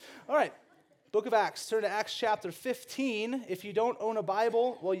All right, Book of Acts. Turn to Acts chapter 15. If you don't own a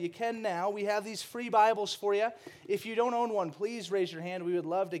Bible, well, you can now. We have these free Bibles for you. If you don't own one, please raise your hand. We would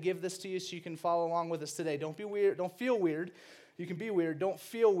love to give this to you so you can follow along with us today. Don't be weird. Don't feel weird. You can be weird. Don't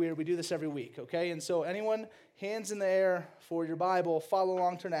feel weird. We do this every week, okay? And so anyone, hands in the air for your Bible, follow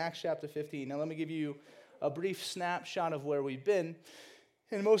along, turn to Acts chapter 15. Now let me give you a brief snapshot of where we've been.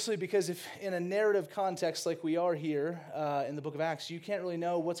 And mostly because if in a narrative context like we are here in the book of Acts, you can't really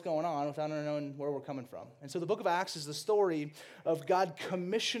know what's going on without knowing where we're coming from. And so the book of Acts is the story of God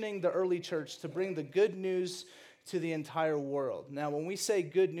commissioning the early church to bring the good news to the entire world. Now, when we say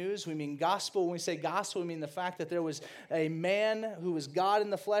good news, we mean gospel. When we say gospel, we mean the fact that there was a man who was God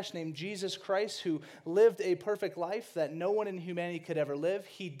in the flesh named Jesus Christ who lived a perfect life that no one in humanity could ever live.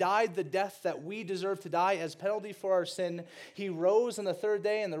 He died the death that we deserve to die as penalty for our sin. He rose on the third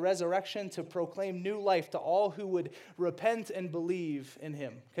day in the resurrection to proclaim new life to all who would repent and believe in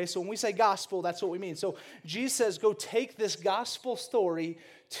him. Okay, so when we say gospel, that's what we mean. So Jesus says, go take this gospel story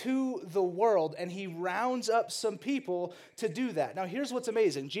to the world, and he rounds up some people to do that. Now, here's what's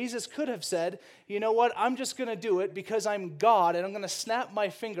amazing. Jesus could have said, you know what, I'm just going to do it because I'm God, and I'm going to snap my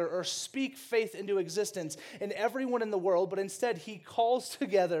finger or speak faith into existence in everyone in the world, but instead he calls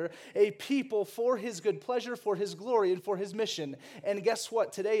together a people for his good pleasure, for his glory, and for his mission. And guess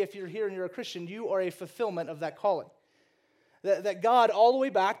what? Today, if you're here and you're a Christian, you are a fulfillment of that calling. That God, all the way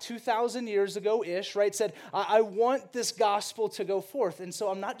back 2,000 years ago-ish, right, said, I want this gospel to go forth. And so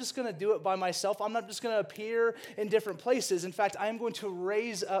I'm not just going to do it by myself. I'm not just going to appear in different places. In fact, I am going to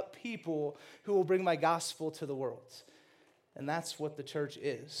raise up people who will bring my gospel to the world. And that's what the church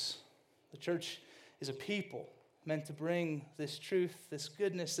is. The church is a people meant to bring this truth, this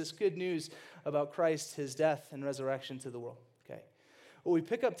goodness, this good news about Christ, his death and resurrection to the world. Okay. Well, we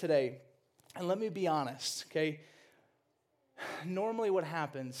pick up today, and let me be honest, okay? Normally what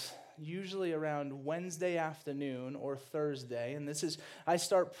happens, usually around Wednesday afternoon or Thursday, and this is, I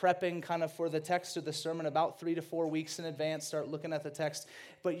start prepping kind of for the text of the sermon about 3 to 4 weeks in advance, start looking at the text,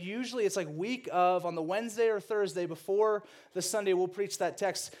 but usually it's like week of, on the Wednesday or Thursday before the Sunday we'll preach that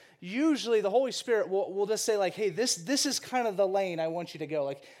text, usually the Holy Spirit will just say like, hey, this is kind of the lane I want you to go.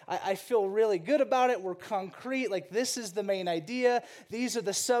 Like, I feel really good about it. We're concrete. Like, this is the main idea. These are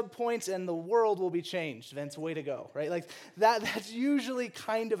the sub-points, and the world will be changed. Vince, way to go, right? Like, that's usually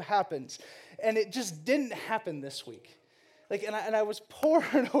kind of happens. And it just didn't happen this week. Like, and I was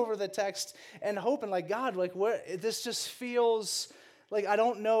poring over the text and hoping, like, God, like, where this just feels like I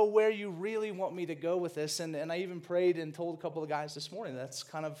don't know where you really want me to go with this. And I even prayed and told a couple of guys this morning that's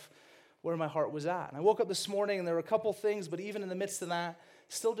kind of where my heart was at. And I woke up this morning and there were a couple things, but even in the midst of that,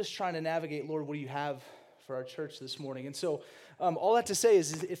 still just trying to navigate, Lord, what do you have for our church this morning? And so all that to say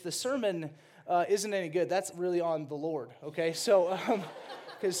is if the sermon isn't any good, that's really on the Lord, okay? So,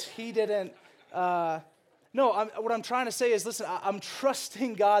 because he didn't... what I'm trying to say is, listen, I'm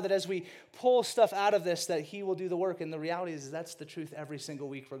trusting God that as we pull stuff out of this, that he will do the work. And the reality is that's the truth every single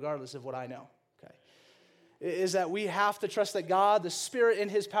week, regardless of what I know, okay? Is that we have to trust that God, the Spirit in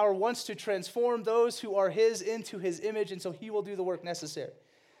his power, wants to transform those who are his into his image, and so he will do the work necessary.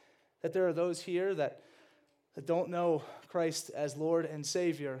 That there are those here that don't know Christ as Lord and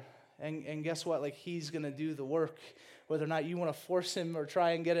Savior, and guess what? Like, he's going to do the work. Whether or not you want to force him or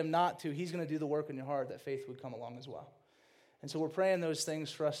try and get him not to, he's going to do the work in your heart that faith would come along as well. And so we're praying those things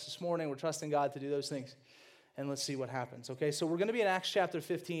for us this morning. We're trusting God to do those things. And let's see what happens. Okay, so we're going to be in Acts chapter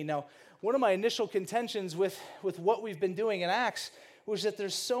 15. Now, one of my initial contentions with what we've been doing in Acts was that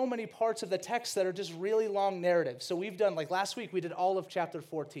there's so many parts of the text that are just really long narratives. So we've done, like last week, we did all of chapter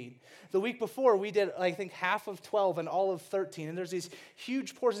 14. The week before, we did, I think, half of 12 and all of 13. And there's these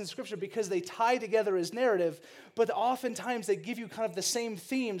huge portions of Scripture because they tie together as narrative, but oftentimes they give you kind of the same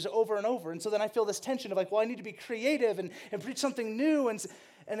themes over and over. And so then I feel this tension of like, well, I need to be creative and preach something new.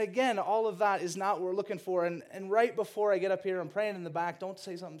 And again, all of that is not what we're looking for. And right before I get up here, I'm praying in the back, don't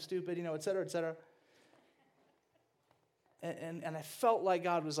say something stupid, et cetera, et cetera. And I felt like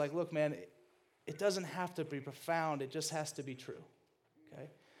God was like, look, man, it doesn't have to be profound. It just has to be true, okay?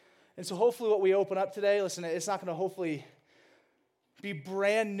 And so hopefully what we open up today, listen, it's not going to hopefully be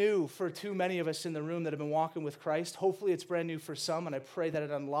brand new for too many of us in the room that have been walking with Christ. Hopefully it's brand new for some, and I pray that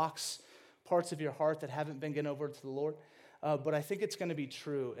it unlocks parts of your heart that haven't been given over to the Lord. But I think it's going to be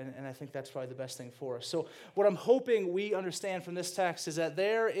true, and I think that's probably the best thing for us. So what I'm hoping we understand from this text is that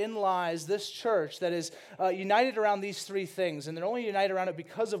therein lies this church that is united around these three things, and they're only united around it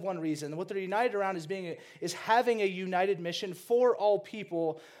because of one reason. And what they're united around is having a united mission for all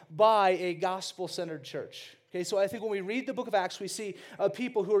people by a gospel-centered church. Okay, so I think when we read the book of Acts, we see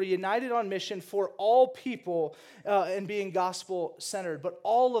people who are united on mission for all people and being gospel-centered. But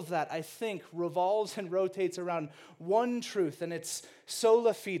all of that, I think, revolves and rotates around one truth, and it's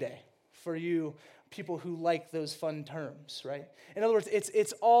sola fide for you people who like those fun terms, right? In other words,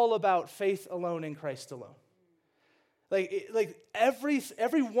 it's all about faith alone in Christ alone. Like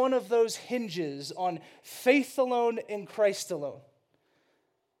every one of those hinges on faith alone in Christ alone.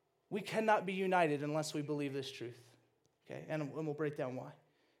 We cannot be united unless we believe this truth, okay? And we'll break down why,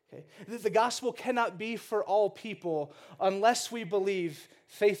 okay? The gospel cannot be for all people unless we believe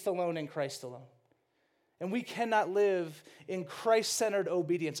faith alone in Christ alone. And we cannot live in Christ-centered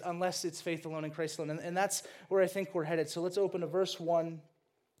obedience unless it's faith alone in Christ alone. And that's where I think we're headed. So let's open to verse 1.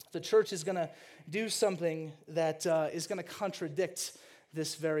 The church is going to do something that is going to contradict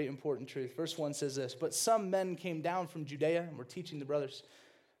this very important truth. Verse 1 says this, "But some men came down from Judea and were teaching the brothers,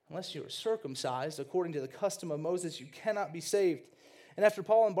 unless you are circumcised according to the custom of Moses, you cannot be saved." And after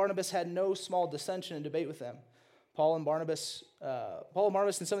Paul and Barnabas had no small dissension and debate with them, Paul and Barnabas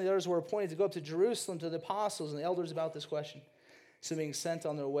and some of the others were appointed to go up to Jerusalem to the apostles and the elders about this question. So being sent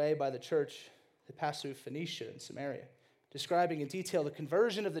on their way by the church, they passed through Phoenicia and Samaria, describing in detail the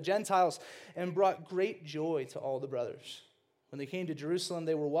conversion of the Gentiles, and brought great joy to all the brothers. When they came to Jerusalem,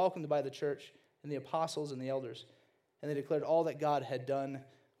 they were welcomed by the church and the apostles and the elders, and they declared all that God had done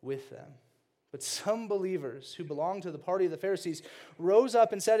with them. But some believers who belonged to the party of the Pharisees rose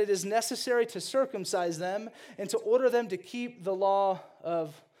up and said, "It is necessary to circumcise them and to order them to keep the law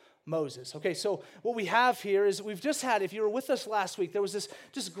of Moses." Okay, so what we have here is we've just had, if you were with us last week, there was this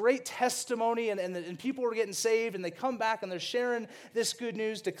just great testimony and people were getting saved, and they come back and they're sharing this good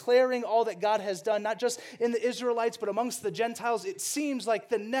news, declaring all that God has done, not just in the Israelites, but amongst the Gentiles. It seems like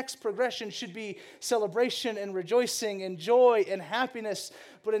the next progression should be celebration and rejoicing and joy and happiness,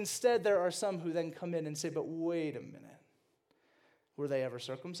 but instead there are some who then come in and say, "But wait a minute, were they ever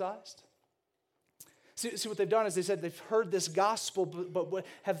circumcised?" See what they've done is they said they've heard this gospel, but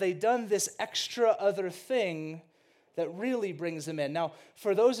have they done this extra other thing that really brings them in? Now,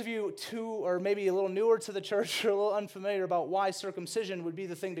 for those of you who are maybe a little newer to the church or a little unfamiliar about why circumcision would be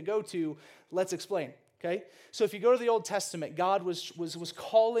the thing to go to, let's explain, okay? So if you go to the Old Testament, God was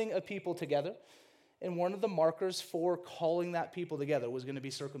calling a people together, and one of the markers for calling that people together was going to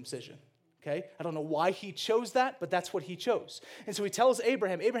be circumcision. Okay? I don't know why he chose that, but that's what he chose. And so he tells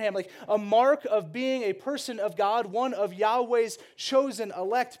Abraham, like a mark of being a person of God, one of Yahweh's chosen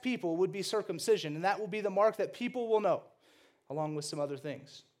elect people would be circumcision. And that will be the mark that people will know, along with some other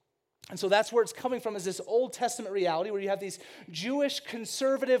things. And so that's where it's coming from, is this Old Testament reality where you have these Jewish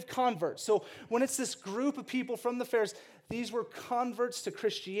conservative converts. So when it's this group of people from the Pharisees, these were converts to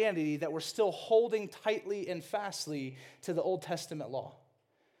Christianity that were still holding tightly and fastly to the Old Testament law.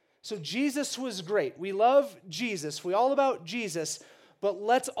 So Jesus was great. We love Jesus. We're all about Jesus. But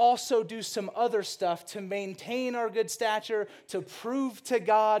let's also do some other stuff to maintain our good stature, to prove to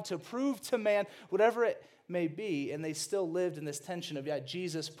God, to prove to man, whatever it may be. And they still lived in this tension of,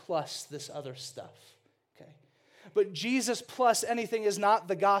 Jesus plus this other stuff. Okay. But Jesus plus anything is not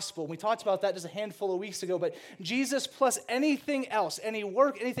the gospel. We talked about that just a handful of weeks ago. But Jesus plus anything else, any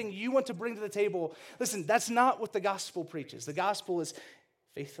work, anything you want to bring to the table, listen, that's not what the gospel preaches. The gospel is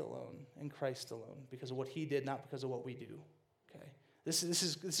faith alone in Christ alone, because of what he did, not because of what we do. Okay, this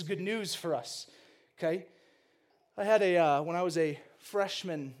is good news for us. Okay, I had when I was a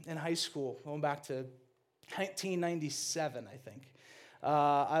freshman in high school, going back to 1997, I think.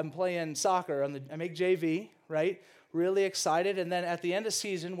 I'm playing soccer I make JV, right? Really excited, and then at the end of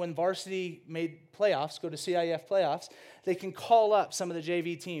season, when varsity made playoffs, go to CIF playoffs, they can call up some of the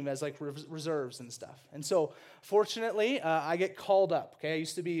JV team as like reserves and stuff. And so, fortunately, I get called up. Okay, I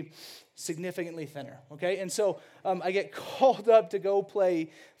used to be significantly thinner. Okay, and so I get called up to go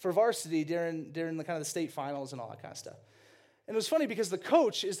play for varsity during the kind of the state finals and all that kind of stuff. And it was funny because the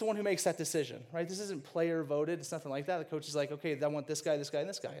coach is the one who makes that decision, right? This isn't player voted. It's nothing like that. The coach is like, okay, I want this guy, this guy, and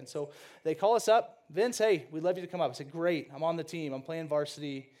this guy. And so they call us up. "Vince, hey, we'd love you to come up." I said, "Great, I'm on the team. I'm playing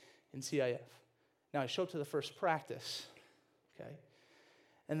varsity in CIF." Now, I show up to the first practice, okay?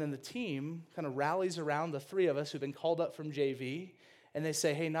 And then the team kind of rallies around the three of us who've been called up from JV, and they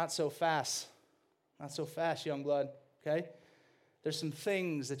say, "Hey, not so fast. Not so fast, young blood, okay? There's some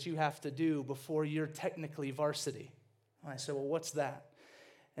things that you have to do before you're technically varsity." And I said, "Well, what's that?"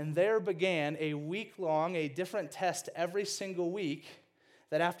 And there began a week-long, a different test every single week,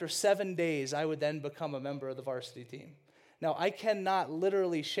 that after 7 days, I would then become a member of the varsity team. Now, I cannot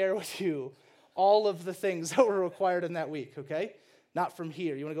literally share with you all of the things that were required in that week, okay? Not from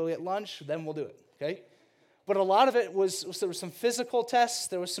here. You want to go get lunch? Then we'll do it, okay? But a lot of it was, there were some physical tests,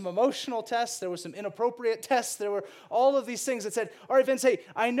 there was some emotional tests, there were some inappropriate tests, there were all of these things that said, all right, Vince, hey,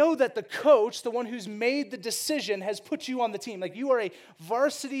 I know that the coach, the one who's made the decision, has put you on the team. Like, you are a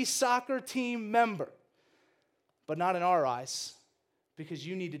varsity soccer team member. But not in our eyes, because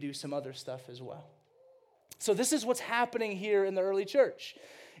you need to do some other stuff as well. So this is what's happening here in the early church,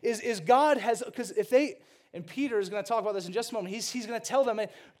 is God has, because if they, and Peter is going to talk about this in just a moment, he's going to tell them,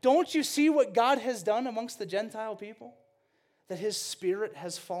 don't you see what God has done amongst the Gentile people? That his Spirit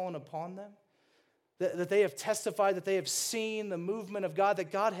has fallen upon them? That they have testified, that they have seen the movement of God,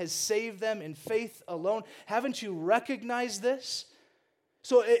 that God has saved them in faith alone. Haven't you recognized this?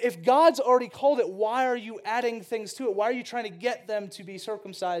 So if God's already called it, why are you adding things to it? Why are you trying to get them to be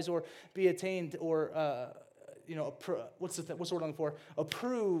circumcised or be attained or, what's the word I'm looking for?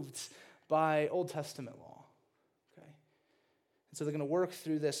 Approved by Old Testament law. Okay. And so they're going to work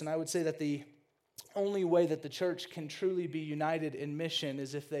through this. And I would say that the only way that the church can truly be united in mission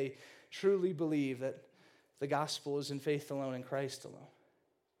is if they truly believe that the gospel is in faith alone in Christ alone.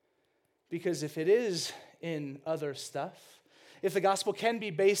 Because if it is in other stuff, if the gospel can be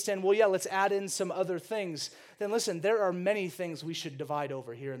based in, well, yeah, let's add in some other things, then listen, there are many things we should divide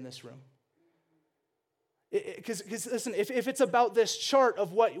over here in this room. Because listen, if it's about this chart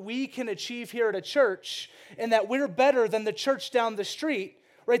of what we can achieve here at a church and that we're better than the church down the street,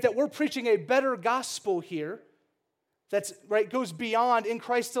 right, that we're preaching a better gospel here that's, right, goes beyond in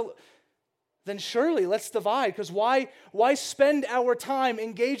Christ, then surely let's divide. Because why spend our time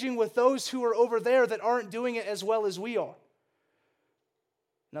engaging with those who are over there that aren't doing it as well as we are?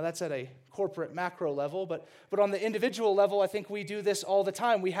 Now, that's at a corporate macro level, but on the individual level, I think we do this all the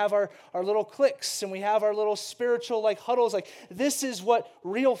time. We have our little cliques, and we have our little spiritual huddles. This is what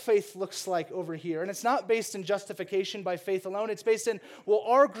real faith looks like over here. And it's not based in justification by faith alone. It's based in, well,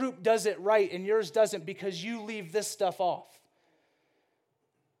 our group does it right, and yours doesn't because you leave this stuff off.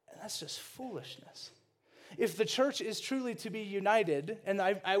 And that's just foolishness. If the church is truly to be united, and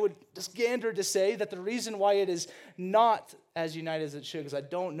I would just gander to say that the reason why it is not as united as it should, because I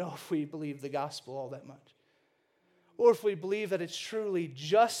don't know if we believe the gospel all that much, or if we believe that it's truly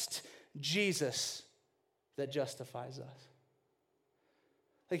just Jesus that justifies us.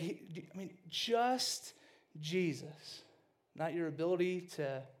 Just Jesus, not your ability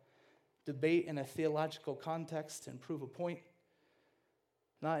to debate in a theological context and prove a point,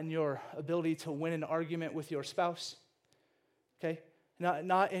 not in your ability to win an argument with your spouse, okay?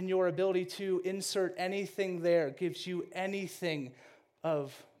 Not in your ability to insert anything there gives you anything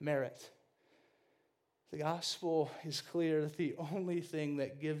of merit. The gospel is clear that the only thing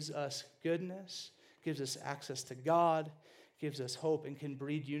that gives us goodness, gives us access to God, gives us hope, and can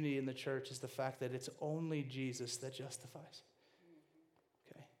breed unity in the church is the fact that it's only Jesus that justifies.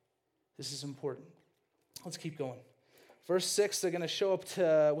 Okay? This is important. Let's keep going. Verse 6, they're going to show up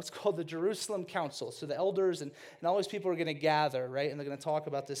to what's called the Jerusalem Council. So the elders and all these people are going to gather, right? And they're going to talk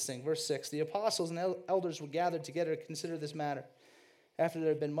about this thing. Verse 6, the apostles and elders were gathered together to consider this matter. After there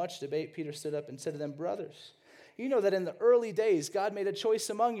had been much debate, Peter stood up and said to them, brothers, you know that in the early days God made a choice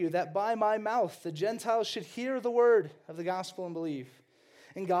among you that by my mouth the Gentiles should hear the word of the gospel and believe.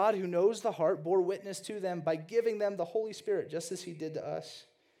 And God, who knows the heart, bore witness to them by giving them the Holy Spirit, just as he did to us.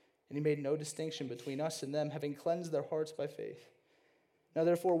 And he made no distinction between us and them, having cleansed their hearts by faith. Now,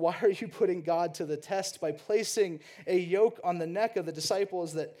 therefore, why are you putting God to the test by placing a yoke on the neck of the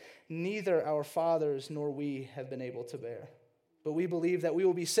disciples that neither our fathers nor we have been able to bear? But we believe that we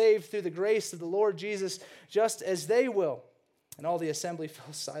will be saved through the grace of the Lord Jesus, just as they will. And all the assembly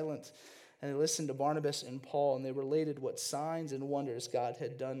fell silent, and they listened to Barnabas and Paul, and they related what signs and wonders God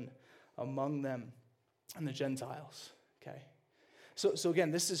had done among them and the Gentiles. Okay. So again,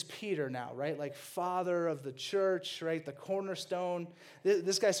 this is Peter now, right? Father of the church, right? The cornerstone.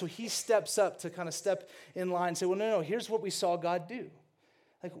 This guy, so he steps up to kind of step in line and say, well, no, here's what we saw God do.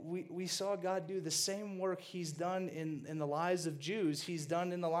 We saw God do the same work he's done in the lives of Jews, he's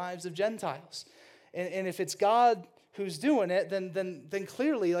done in the lives of Gentiles. And if it's God who's doing it, then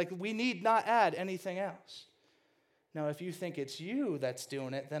clearly, we need not add anything else. Now, if you think it's you that's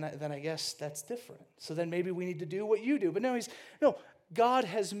doing it, then I guess that's different. So then maybe we need to do what you do. But no, God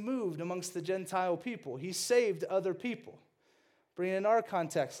has moved amongst the Gentile people. He saved other people. Bring it in our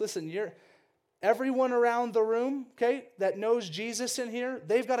context. Listen, everyone around the room, okay, that knows Jesus in here,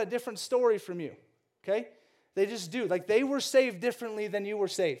 they've got a different story from you, okay? They just do. They were saved differently than you were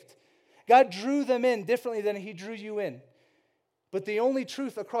saved. God drew them in differently than he drew you in. But the only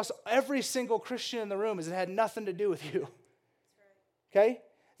truth across every single Christian in the room is it had nothing to do with you. Okay?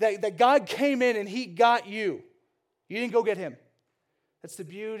 That God came in and he got you. You didn't go get him. That's the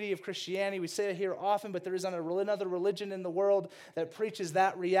beauty of Christianity. We say it here often, but there isn't another religion in the world that preaches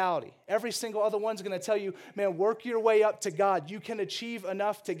that reality. Every single other one's going to tell you, man, work your way up to God. You can achieve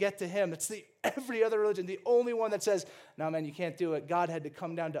enough to get to him. It's every other religion, the only one that says, no, man, you can't do it. God had to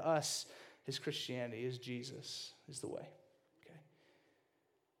come down to us. His Christianity, his Jesus is the way.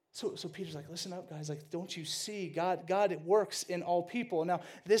 So Peter's like, listen up, guys. Like, don't you see? God works in all people. Now,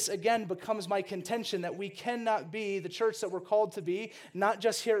 this again becomes my contention that we cannot be the church that we're called to be, not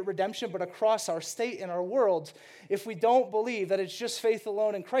just here at Redemption, but across our state and our world, if we don't believe that it's just faith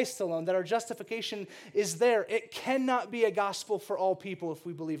alone and Christ alone, that our justification is there. It cannot be a gospel for all people if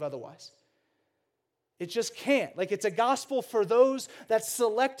we believe otherwise. It just can't. Like, it's a gospel for those, that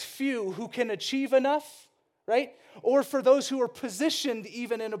select few who can achieve enough, right? Or for those who are positioned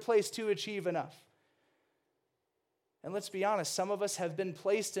even in a place to achieve enough. And let's be honest, some of us have been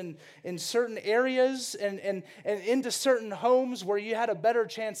placed in certain areas and into certain homes where you had a better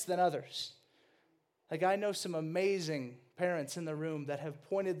chance than others. Like, I know some amazing parents in the room that have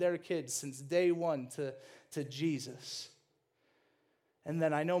pointed their kids since day one to Jesus. And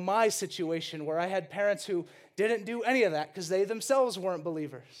then I know my situation where I had parents who didn't do any of that because they themselves weren't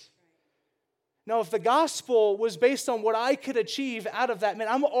believers. Now, if the gospel was based on what I could achieve out of that, man,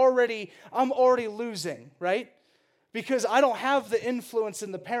 I'm already losing, right? Because I don't have the influence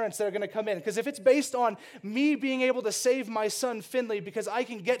in the parents that are going to come in. Because if it's based on me being able to save my son Finley because I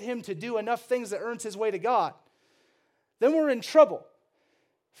can get him to do enough things that earns his way to God, then we're in trouble.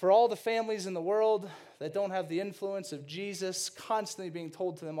 For all the families in the world that don't have the influence of Jesus constantly being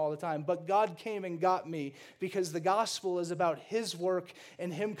told to them all the time, but God came and got me because the gospel is about his work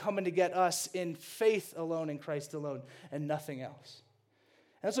and him coming to get us in faith alone in Christ alone and nothing else.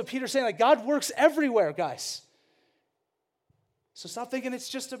 And that's what Peter's saying, like, God works everywhere, guys. So stop thinking it's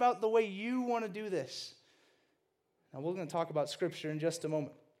just about the way you want to do this. Now, we're going to talk about Scripture in just a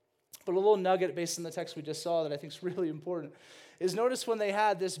moment. But a little nugget based on the text we just saw that I think is really important is notice when they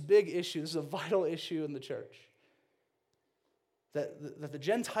had this big issue, this is a vital issue in the church, that the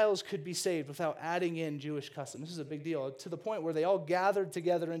Gentiles could be saved without adding in Jewish custom. This is a big deal, to the point where they all gathered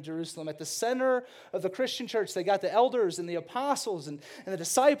together in Jerusalem. At the center of the Christian church, they got the elders and the apostles and the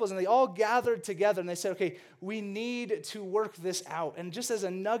disciples, and they all gathered together, and they said, okay, we need to work this out. And just as a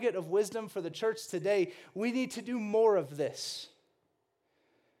nugget of wisdom for the church today, we need to do more of this.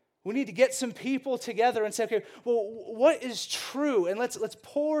 We need to get some people together and say, okay, well, what is true? And let's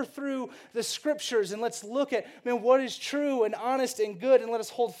pour through the Scriptures and let's look at, man, what is true and honest and good, and let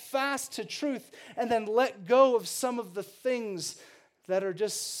us hold fast to truth and then let go of some of the things that are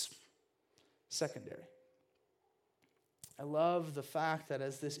just secondary. I love the fact that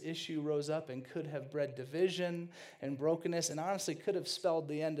as this issue rose up and could have bred division and brokenness and honestly could have spelled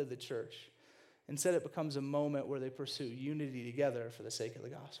the end of the church, instead, it becomes a moment where they pursue unity together for the sake of the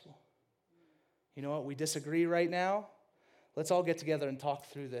gospel. You know what? We disagree right now. Let's all get together and talk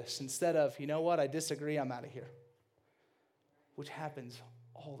through this. Instead of, you know what? I disagree. I'm out of here. Which happens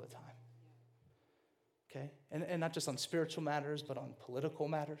all the time. Okay? And not just on spiritual matters, but on political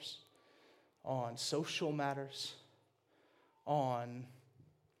matters, on social matters, on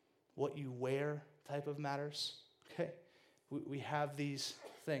what you wear type of matters. Okay? We have these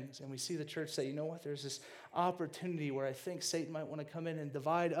things, and we see the church say, you know what, there's this opportunity where I think Satan might want to come in and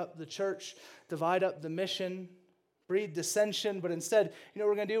divide up the church, divide up the mission, breed dissension, but instead, you know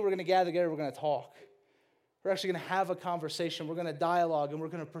what we're going to do? We're going to gather together, we're going to talk. We're actually going to have a conversation, we're going to dialogue, and we're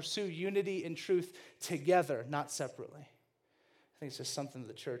going to pursue unity and truth together, not separately. I think it's just something that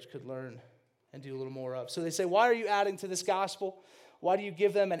the church could learn and do a little more of. So they say, why are you adding to this gospel? Why do you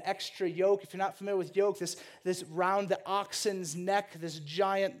give them an extra yoke? If you're not familiar with yoke, this round the oxen's neck, this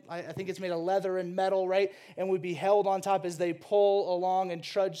giant, I think it's made of leather and metal, right? And would be held on top as they pull along and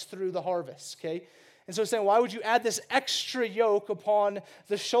trudge through the harvest, okay? And so it's saying, why would you add this extra yoke upon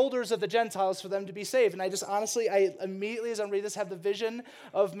the shoulders of the Gentiles for them to be saved? And I just honestly, I immediately as I'm reading this have the vision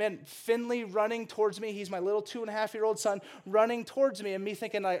of, man, Finley running towards me. He's my little 2.5-year-old son running towards me and me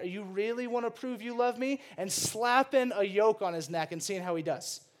thinking, like, you really want to prove you love me? And slapping a yoke on his neck and seeing how he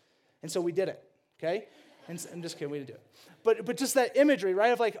does. And so we did it, okay? And I'm just kidding, we didn't do it. But just that imagery,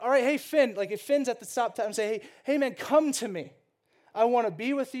 right, of like, all right, hey, Finn, like if Finn's at the stop time, say, hey, man, come to me. I want to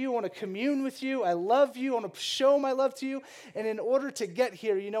be with you. I want to commune with you. I love you. I want to show my love to you. And in order to get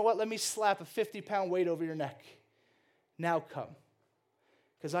here, you know what? Let me slap a 50-pound weight over your neck. Now come.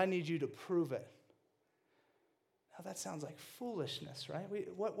 Because I need you to prove it. Now that sounds like foolishness, right?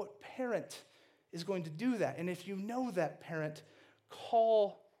 What parent is going to do that? And if you know that parent,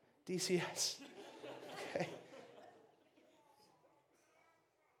 call DCS. Okay.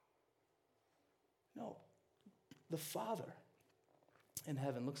 No. The Father. in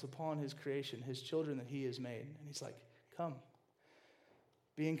heaven looks upon his creation, his children that he has made, and he's like, come,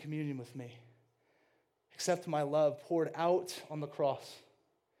 be in communion with me. Accept my love poured out on the cross.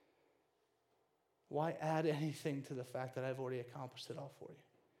 Why add anything to the fact that I've already accomplished it all for you?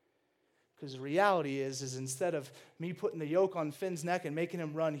 Because the reality is instead of me putting the yoke on Finn's neck and making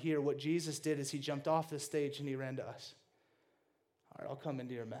him run here, what Jesus did is he jumped off the stage and he ran to us. All right, I'll come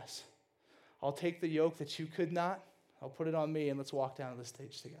into your mess. I'll take the yoke that you could not, I'll put it on me, and let's walk down to the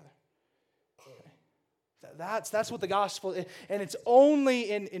stage together. Okay. That's what the gospel is, and it's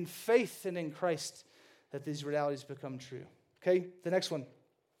only in faith and in Christ that these realities become true. Okay, the next one,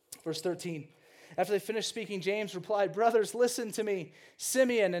 verse 13. After they finished speaking, James replied, brothers, listen to me.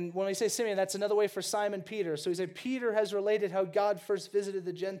 Simeon, and when we say Simeon, that's another way for Simon Peter. So he said, Peter has related how God first visited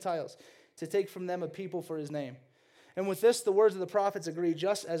the Gentiles to take from them a people for his name. And with this, the words of the prophets agree,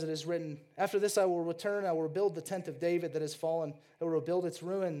 just as it is written, after this I will return, I will rebuild the tent of David that has fallen, I will rebuild its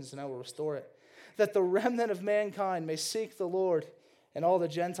ruins, and I will restore it, that the remnant of mankind may seek the Lord, and all the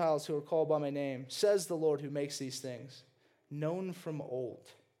Gentiles who are called by my name, says the Lord who makes these things, known from old.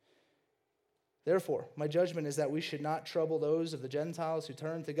 Therefore, my judgment is that we should not trouble those of the Gentiles who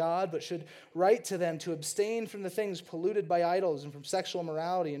turn to God, but should write to them to abstain from the things polluted by idols and from sexual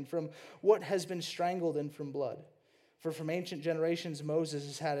immorality and from what has been strangled and from blood. For from ancient generations Moses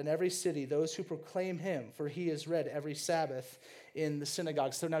has had in every city those who proclaim him, for he is read every Sabbath in the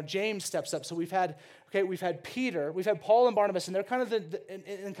synagogue. So now James steps up. So we've had Peter, we've had Paul and Barnabas, and they're kind of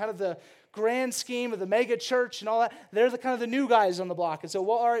in kind of the grand scheme of the mega church and all that. They're the kind of the new guys on the block. And so,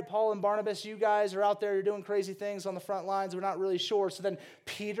 well, all right, Paul and Barnabas, you guys are out there, you're doing crazy things on the front lines. We're not really sure. So then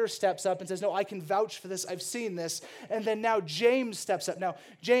Peter steps up and says, no, I can vouch for this. I've seen this. And then now James steps up. Now,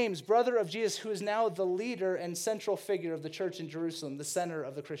 James, brother of Jesus, who is now the leader and central figure of the church in Jerusalem, the center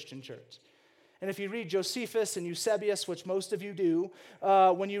of the Christian church. And if you read Josephus and Eusebius, which most of you do,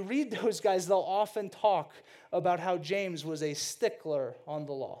 when you read those guys, they'll often talk about how James was a stickler on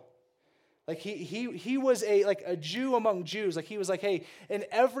the law. Like he was a Jew among Jews. Like he was like, hey, in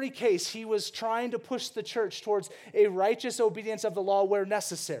every case, he was trying to push the church towards a righteous obedience of the law where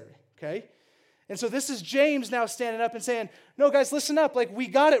necessary, okay? And so this is James now standing up and saying, no, guys, listen up. Like, we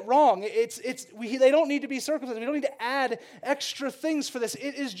got it wrong. They don't need to be circumcised. We don't need to add extra things for this.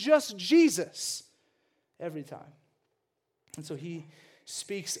 It is just Jesus every time. And so he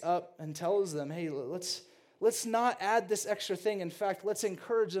speaks up and tells them, hey, let's not add this extra thing. In fact, let's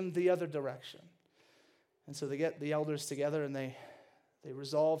encourage them the other direction. And so they get the elders together and they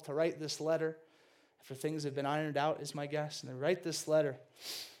resolve to write this letter after things have been ironed out, is my guess. And they write this letter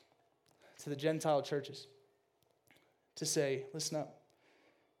to the Gentile churches to say, listen up,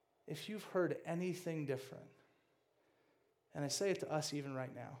 if you've heard anything different, and I say it to us even right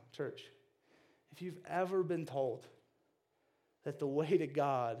now, church, if you've ever been told that the way to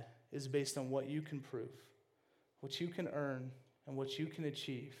God is based on what you can prove, what you can earn, and what you can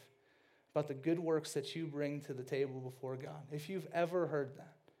achieve, about the good works that you bring to the table before God, if you've ever heard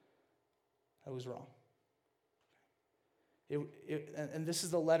that, I was wrong. And this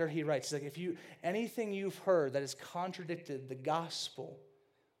is the letter he writes. He's like, anything you've heard that has contradicted the gospel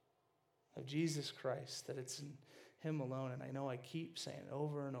of Jesus Christ, that it's in him alone, and I know I keep saying it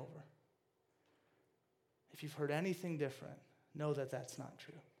over and over. If you've heard anything different, know that that's not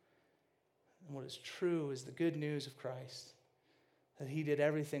true. And what is true is the good news of Christ, that he did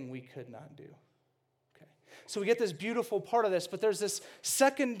everything we could not do. So we get this beautiful part of this, but there's this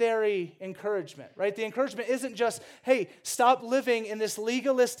secondary encouragement, right? The encouragement isn't just, hey, stop living in this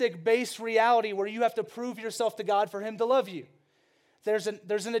legalistic base reality where you have to prove yourself to God for him to love you. There's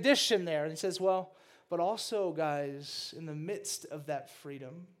an addition there. And he says, well, but also, guys, in the midst of that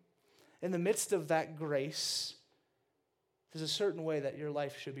freedom, in the midst of that grace, there's a certain way that your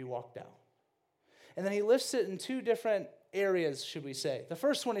life should be walked out. And then he lists it in two different areas, should we say. The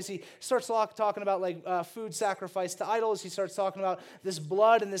first one is he starts talking about food sacrifice to idols. He starts talking about this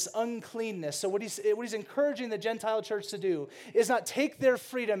blood and this uncleanness. So what he's encouraging the Gentile church to do is not take their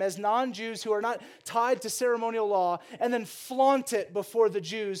freedom as non-Jews who are not tied to ceremonial law and then flaunt it before the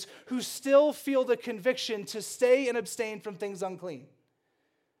Jews who still feel the conviction to stay and abstain from things unclean.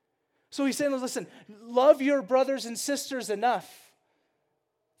 So he's saying, listen, love your brothers and sisters enough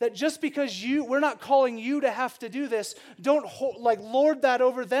that just because we're not calling you to have to do this, don't lord that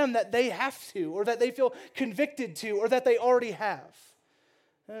over them that they have to, or that they feel convicted to, or that they already have.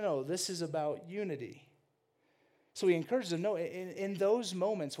 No, this is about unity. So he encourages them, no, in those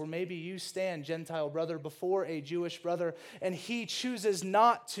moments where maybe you stand, Gentile brother, before a Jewish brother, and he chooses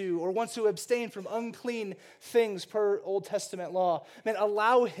not to, or wants to abstain from unclean things per Old Testament law, man,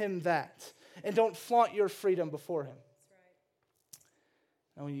 allow him that, and don't flaunt your freedom before him.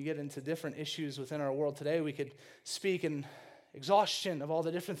 And when you get into different issues within our world today, we could speak in exhaustion of all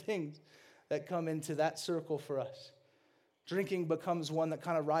the different things that come into that circle for us. Drinking becomes one that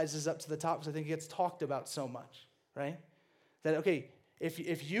kind of rises up to the top because I think it gets talked about so much, right? That, okay,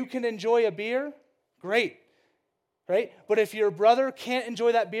 if you can enjoy a beer, great, right? But if your brother can't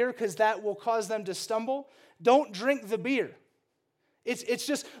enjoy that beer because that will cause them to stumble, don't drink the beer. It's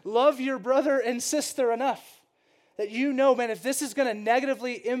just love your brother and sister enough that you know, man, if this is going to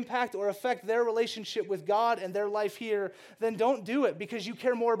negatively impact or affect their relationship with God and their life here, then don't do it because you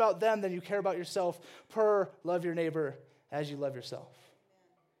care more about them than you care about yourself. Love your neighbor as you love yourself.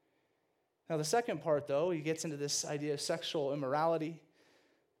 Now, the second part, though, he gets into this idea of sexual immorality.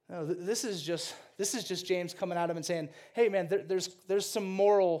 No, this is just James coming at him and saying, hey, man, there's some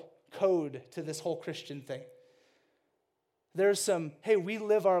moral code to this whole Christian thing. There's some, hey, we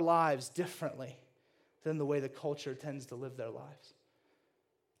live our lives differently than the way the culture tends to live their lives.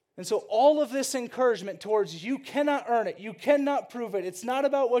 And so all of this encouragement towards you cannot earn it, you cannot prove it, it's not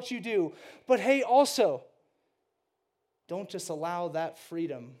about what you do, but hey, also, don't just allow that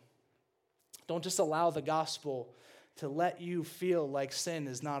freedom, don't just allow the gospel to let you feel like sin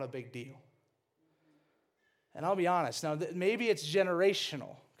is not a big deal. And I'll be honest, now maybe it's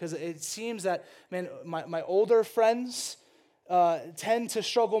generational, because it seems that, man, my older friends tend to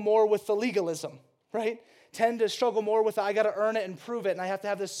struggle more with the legalism, right? Tend to struggle more with I got to earn it and prove it, and I have to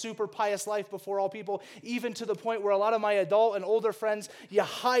have this super pious life before all people, even to the point where a lot of my adult and older friends, you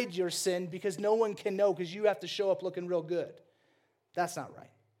hide your sin because no one can know because you have to show up looking real good. That's not right.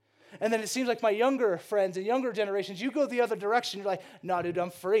 And then it seems like my younger friends and younger generations, you go the other direction, you're like, no, dude,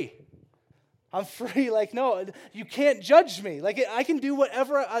 I'm free. I'm free. Like, no, you can't judge me. Like, I can do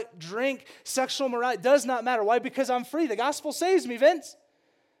whatever I drink, sexual morality, it does not matter. Why? Because I'm free. The gospel saves me, Vince.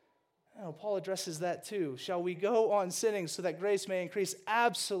 Oh, Paul addresses that too. Shall we go on sinning so that grace may increase?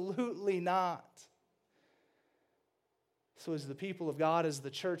 Absolutely not. So as the people of God, as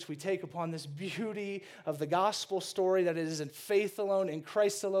the church, we take upon this beauty of the gospel story that it is in faith alone, in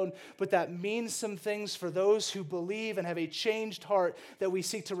Christ alone, but that means some things for those who believe and have a changed heart, that we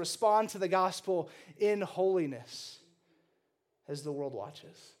seek to respond to the gospel in holiness as the world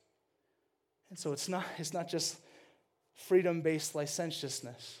watches. And so it's not just freedom-based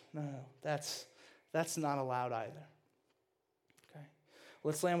licentiousness. No, that's not allowed either. Okay.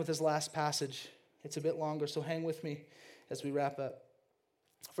 Let's land with this last passage. It's a bit longer, so hang with me as we wrap up.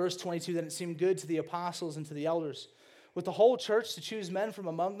 Verse 22, then it seemed good to the apostles and to the elders with the whole church to choose men from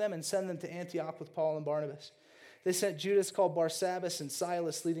among them and send them to Antioch with Paul and Barnabas. They sent Judas called Barsabbas and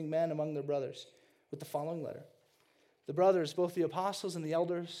Silas, leading men among their brothers, with the following letter. The brothers, both the apostles and the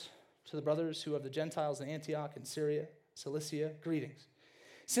elders, to the brothers who are the Gentiles in Antioch and Syria, Cilicia, greetings.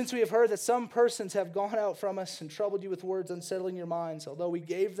 Since we have heard that some persons have gone out from us and troubled you with words unsettling your minds, although we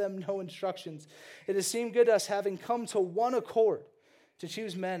gave them no instructions, it has seemed good to us, having come to one accord, to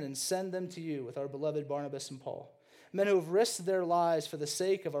choose men and send them to you with our beloved Barnabas and Paul, men who have risked their lives for the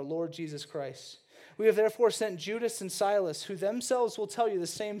sake of our Lord Jesus Christ. We have therefore sent Judas and Silas, who themselves will tell you the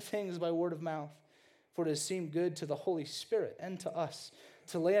same things by word of mouth, for it has seemed good to the Holy Spirit and to us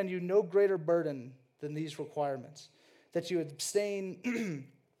to lay on you no greater burden than these requirements, that you abstain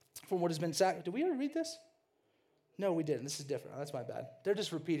from what has been sacrificed. Did we ever read this? No, we didn't. This is different. Oh, that's my bad. They're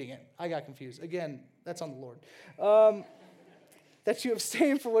just repeating it. I got confused. Again, that's on the Lord. That you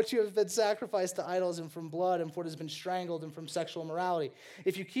abstain from what you have been sacrificed to idols and from blood and from what has been strangled and from sexual immorality.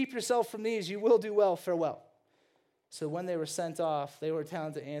 If you keep yourself from these, you will do well. Farewell. So when they were sent off, they were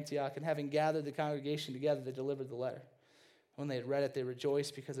down to Antioch, and having gathered the congregation together, they delivered the letter. When they had read it, they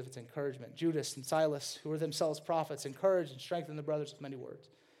rejoiced because of its encouragement. Judas and Silas, who were themselves prophets, encouraged and strengthened the brothers with many words.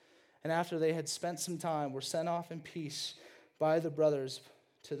 And after they had spent some time, were sent off in peace by the brothers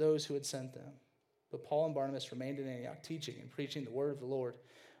to those who had sent them. But Paul and Barnabas remained in Antioch, teaching and preaching the word of the Lord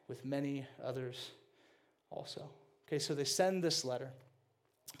with many others also. Okay, so they send this letter,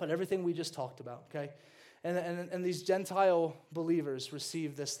 but everything we just talked about, okay? And these Gentile believers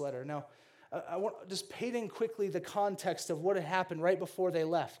receive this letter. Now, I want just painting quickly the context of what had happened right before they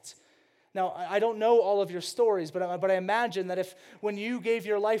left. Now, I don't know all of your stories, but I imagine that if when you gave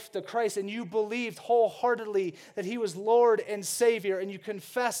your life to Christ and you believed wholeheartedly that he was Lord and Savior, and you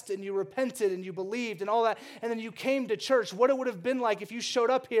confessed and you repented and you believed and all that, and then you came to church, what it would have been like if you showed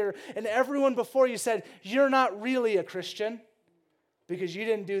up here and everyone before you said, you're not really a Christian because you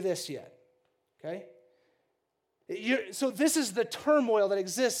didn't do this yet, okay? So this is the turmoil that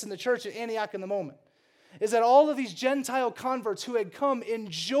exists in the church at Antioch in the moment, is that all of these Gentile converts who had come in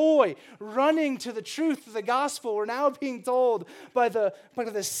joy, running to the truth of the gospel, were now being told by the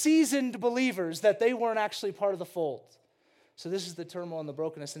seasoned believers that they weren't actually part of the fold. So this is the turmoil and the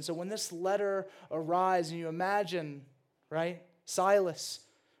brokenness. And so when this letter arrives and you imagine, right, Silas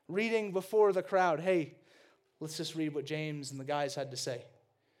reading before the crowd, hey, let's just read what James and the guys had to say.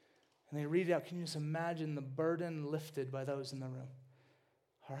 And they read it out. Can you just imagine the burden lifted by those in the room?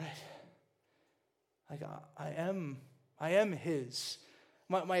 All right. Like I am his.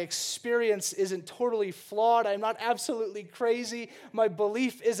 My experience isn't totally flawed. I'm not absolutely crazy. My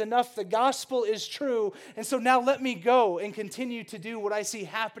belief is enough. The gospel is true. And so now let me go and continue to do what I see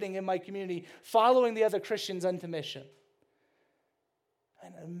happening in my community, following the other Christians unto mission.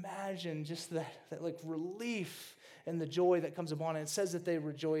 And imagine just that like relief and the joy that comes upon it. It says that they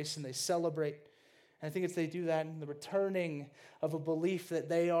rejoice and they celebrate. And I think it's they do that in the returning of a belief that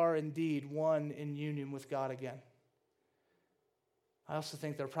they are indeed one in union with God again. I also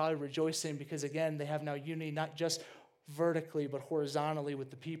think they're probably rejoicing because, again, they have now unity, not just vertically, but horizontally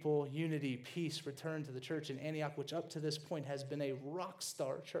with the people, unity, peace, return to the church in Antioch, which up to this point has been a rock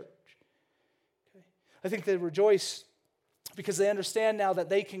star church. Okay. I think they rejoice because they understand now that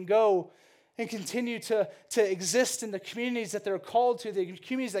they can go and continue to exist in the communities that they're called to, the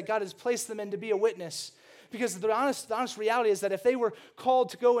communities that God has placed them in to be a witness. Because the honest reality is that if they were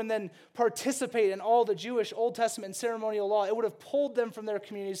called to go and then participate in all the Jewish Old Testament and ceremonial law, it would have pulled them from their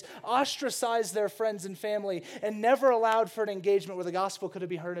communities, ostracized their friends and family, and never allowed for an engagement where the gospel could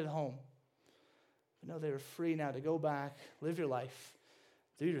be heard at home. But no, they were free now to go back, live your life,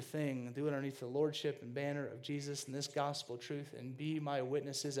 do your thing, do it underneath the lordship and banner of Jesus and this gospel truth, and be my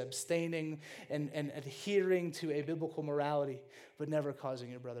witnesses, abstaining and adhering to a biblical morality, but never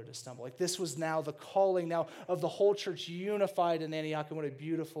causing your brother to stumble. Like this was now the calling now of the whole church unified in Antioch, and what a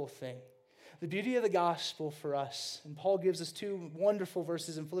beautiful thing. The beauty of the gospel for us, and Paul gives us two wonderful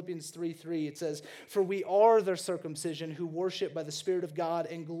verses in Philippians 3:3. It says, "For we are the circumcision who worship by the Spirit of God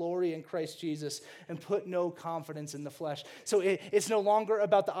and glory in Christ Jesus and put no confidence in the flesh." So it's no longer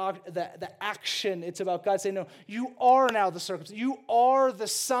about the action. It's about God saying, no, you are now the circumcision. You are the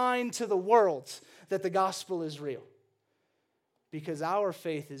sign to the world that the gospel is real. Because our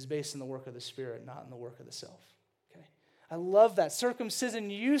faith is based on the work of the Spirit, not in the work of the self. I love that. Circumcision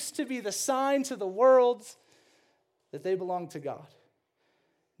used to be the sign to the world that they belong to God.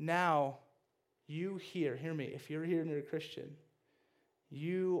 Now, hear me, if you're here and you're a Christian,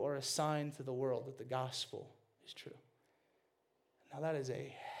 you are a sign to the world that the gospel is true. Now, that is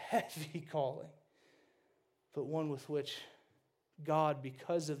a heavy calling, but one with which God,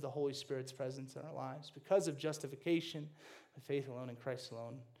 because of the Holy Spirit's presence in our lives, because of justification by faith alone in Christ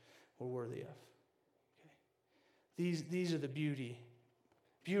alone, we're worthy of. These are the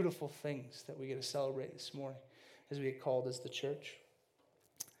beautiful things that we get to celebrate this morning as we get called as the church.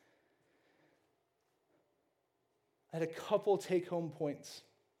 I had a couple take-home points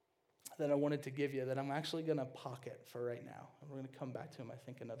that I wanted to give you that I'm actually going to pocket for right now. And we're going to come back to them, I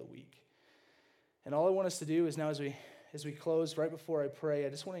think, another week. And all I want us to do is now as we close, right before I pray, I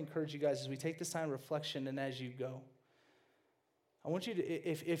just want to encourage you guys as we take this time of reflection and as you go. I want you to,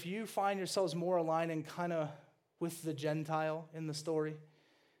 if you find yourselves more aligned and kind of with the Gentile in the story,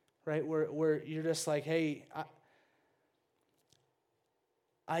 right? Where you're just like, hey,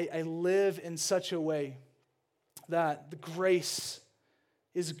 I live in such a way that the grace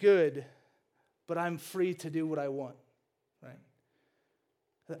is good, but I'm free to do what I want, right?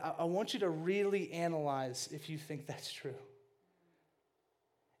 I want you to really analyze if you think that's true.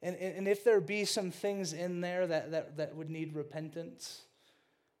 And if there be some things in there that would need repentance,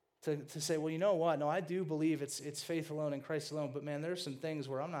 to say, well, you know what? No, I do believe it's faith alone in Christ alone, but man, there's some things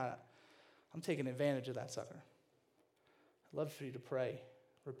where I'm taking advantage of that sucker. I'd love for you to pray,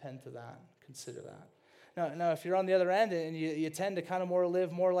 repent of that, consider that. Now, if you're on the other end and you tend to kind of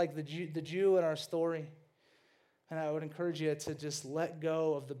live more like the Jew in our story, and I would encourage you to just let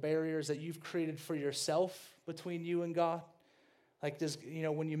go of the barriers that you've created for yourself between you and God. Like,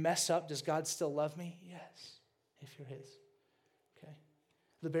 when you mess up, does God still love me? Yes, if you're his.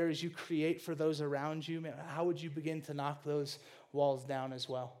 The barriers you create for those around you, man, how would you begin to knock those walls down as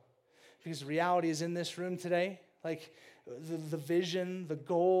well? Because the reality is in this room today, like the vision, the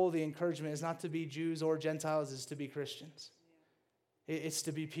goal, the encouragement is not to be Jews or Gentiles, it's to be Christians. It's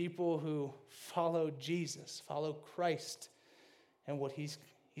to be people who follow Jesus, follow Christ and what he's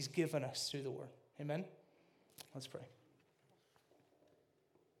given us through the word. Amen? Let's pray.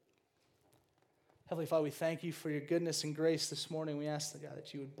 Heavenly Father, we thank you for your goodness and grace this morning. We ask, God,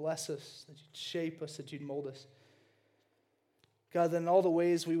 that you would bless us, that you'd shape us, that you'd mold us. God, that in all the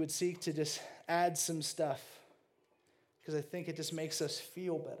ways we would seek to just add some stuff, because I think it just makes us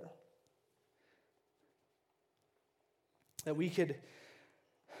feel better. That we could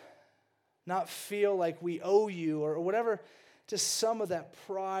not feel like we owe you or whatever just some of that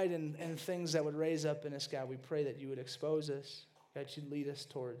pride and things that would raise up in us, God, we pray that you would expose us. God, you'd lead us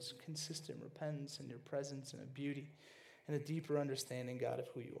towards consistent repentance in your presence and a beauty and a deeper understanding, God, of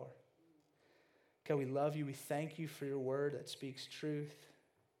who you are. God, we love you. We thank you for your word that speaks truth.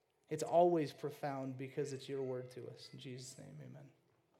 It's always profound because it's your word to us. In Jesus' name, amen.